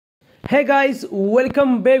Hey guys,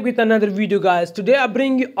 welcome back with another video guys. Today I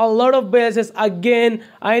bring you a lot of bases again.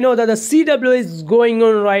 I know that the CWL is going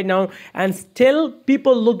on right now and still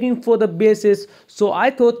people looking for the bases, so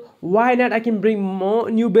I thought why not I can bring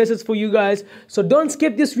more new bases for you guys. So don't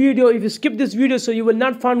skip this video. If you skip this video, so you will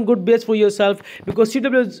not find good base for yourself, because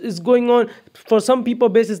CWL is going on. For some people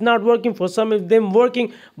base is not working, for some of them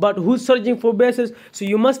working, but who's searching for bases? So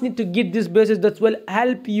you must need to get these bases that will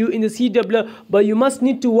help you in the CWL, but you must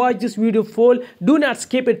need to watch this video full. Do not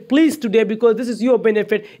skip it please today, because this is your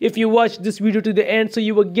benefit if you watch this video to the end, so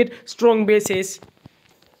you will get strong bases.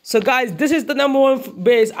 So guys, this is the number one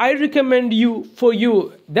base I recommend for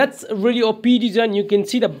you. That's really OP design. You can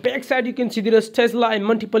see the back side, you can see there is Tesla and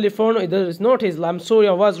multiple Inferno. There is no Tesla, I'm sorry,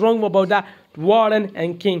 I was wrong about that. Warren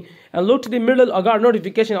and King. And look to the middle, I got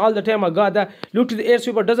notification all the time, I got that. Look to the air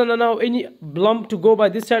sweeper, doesn't allow any bump to go by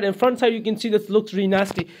this side, and front side you can see this looks really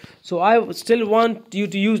nasty. So I still want you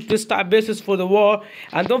to use this type bases for the war.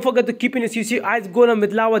 And don't forget to keep in the CC eyes golem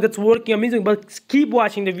with lava, that's working amazing. But keep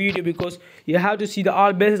watching the video because you have to see the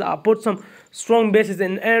all bases. I put some strong bases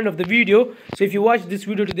in the end of the video, so if you watch this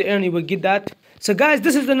video to the end you will get that. So guys,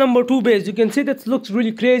 this is the number 2 base. You can see that looks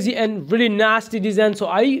really crazy and really nasty design, so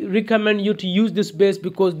I recommend you to use this base,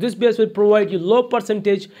 because this base will provide you low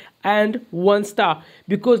percentage and 1 star,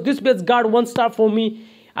 because this base got 1 star for me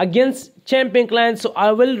against champion clients. So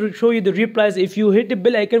I will show you the replies. If you hit the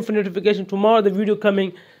bell icon for notification, tomorrow the video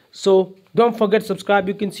coming, so don't forget to subscribe.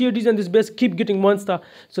 You can see your design, this base keep getting 1 star,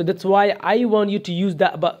 so that's why I want you to use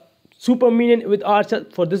that. But super minion with archer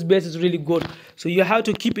for this base is really good, so you have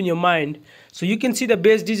to keep in your mind. So you can see the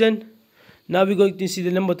base design. Now we're going to see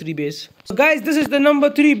the number 3 base. So guys, this is the number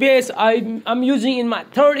 3 base I'm using in my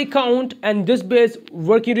third account, and this base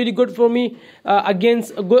working really good for me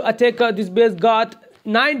against a good attacker. This base got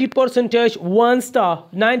 90% 1 star,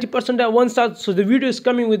 90% 1 star. So the video is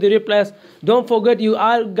coming with the replies. Don't forget, you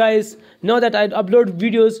all guys know that I upload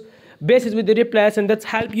videos bases with the replies, and that's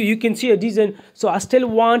help you. You can see a design. So I still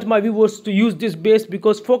want my viewers to use this base,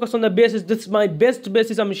 because focus on the bases. This is my best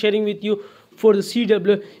bases I'm sharing with you for the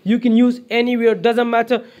CW. You can use anywhere, doesn't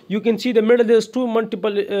matter. You can see the middle, there's two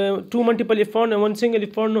multiple Inferno and 1 single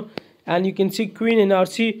Inferno, and you can see Queen and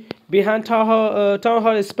RC behind Town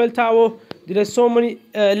Hall is Spell Tower. There are so many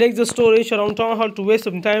legs of storage around Town Hall to waste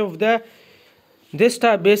some time of there. This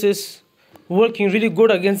type bases working really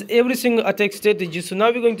good against every single attack strategy. So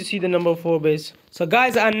now we're going to see the number 4 base. So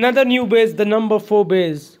guys, another new base, the number 4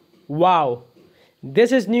 base. Wow,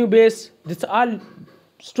 this is new base. This all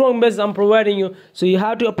strong base I'm providing you, so you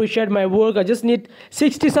have to appreciate my work. I just need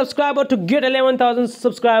 60 subscribers to get 11,000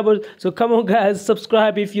 subscribers. So come on guys,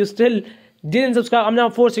 subscribe. If you still didn't subscribe, I'm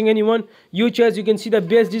not forcing anyone, you choose. You can see the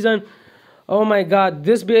base design. Oh my god,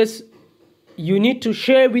 this base, you need to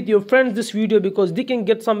share with your friends this video, because they can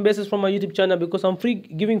get some bases from my YouTube channel, because I'm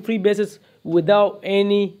giving free bases without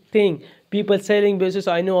anything. People selling bases,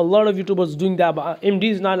 I know a lot of YouTubers doing that, but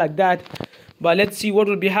MD is not like that. But let's see what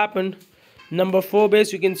will be happen. Number 4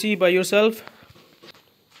 base, you can see by yourself.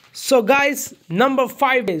 So guys, number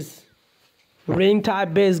 5 base, ring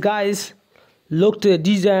type base. Guys, look to the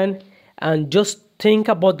design and just think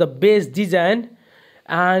about the base design,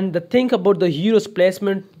 and think about the heroes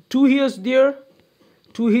placement. 2 heroes there,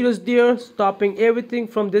 2 heroes there, stopping everything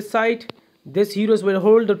from this side. This heroes will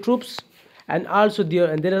hold the troops, and also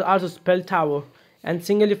there, and there is also Spell Tower and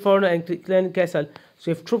single Inferno and clan castle.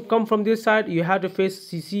 So if troop come from this side, you have to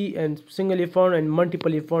face CC and single Inferno and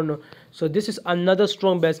multiple Inferno. So this is another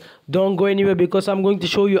strong base. Don't go anywhere, because I'm going to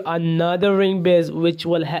show you another ring base which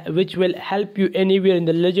will help you anywhere in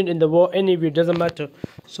the legend, in the war, anywhere, doesn't matter.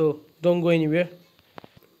 So don't go anywhere.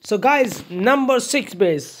 So guys, number 6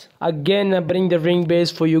 base. Again, I bring the ring base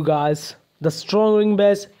for you guys. The strong ring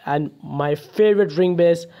base and my favorite ring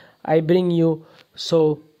base I bring you.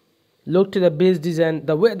 So look to the base design.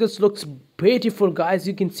 The way this looks beautiful, guys.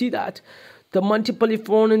 You can see that. The multiple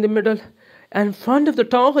phone in the middle. And in front of the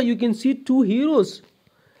tower, you can see 2 heroes.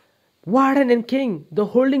 Warden and King. The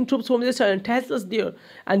holding troops from this side, and Tesla's there.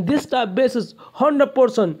 And this type base is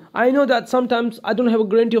 100%. I know that sometimes I don't have a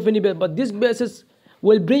guarantee of any base, but this base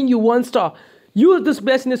will bring you 1 star. Use this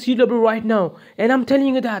base in the CW right now, and I'm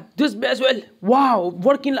telling you that this base will, wow,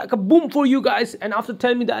 working like a boom for you guys. And after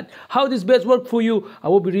telling me that how this base worked for you, I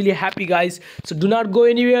will be really happy, guys. So do not go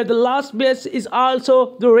anywhere. The last base is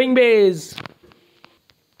also the ring base.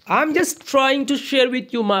 I'm just trying to share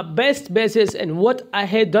with you my best bases and what I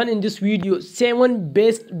had done in this video. 7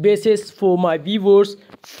 best bases for my viewers,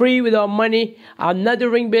 free without money. Another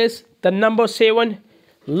ring base, the number 7.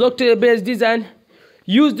 Look to the base design.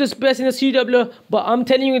 Use this base in the CW, but I'm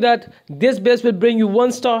telling you that this base will bring you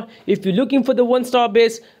 1 star. If you're looking for the 1 star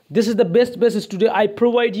base, This is the best basis today I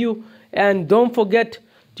provide you. And don't forget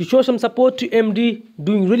to show some support to MD,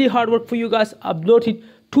 doing really hard work for you guys. Uploaded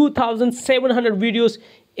 2,700 videos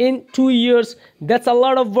in 2 years. That's a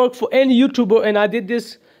lot of work for any YouTuber, and I did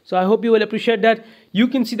this, so I hope you will appreciate that. You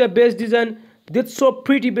can see the base design. That's so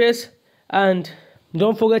pretty base. And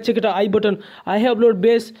don't forget, check it out, I button. I have uploaded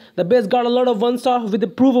base. The base got a lot of 1-star with the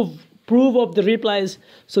proof of the replies.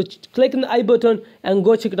 So click on the I button and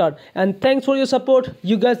go check it out. And thanks for your support.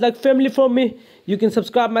 You guys like family from me. You can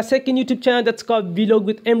subscribe my second YouTube channel, that's called Vlog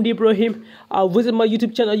with MD Ibrahim. Visit my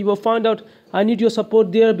YouTube channel. You will find out I need your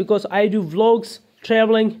support there, because I do vlogs,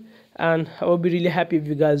 traveling, and I will be really happy if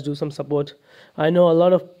you guys do some support. I know a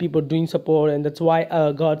lot of people doing support, and that's why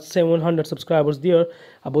I got 700 subscribers there,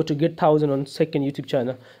 about to get 1,000 on second YouTube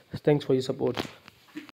channel. Thanks for your support.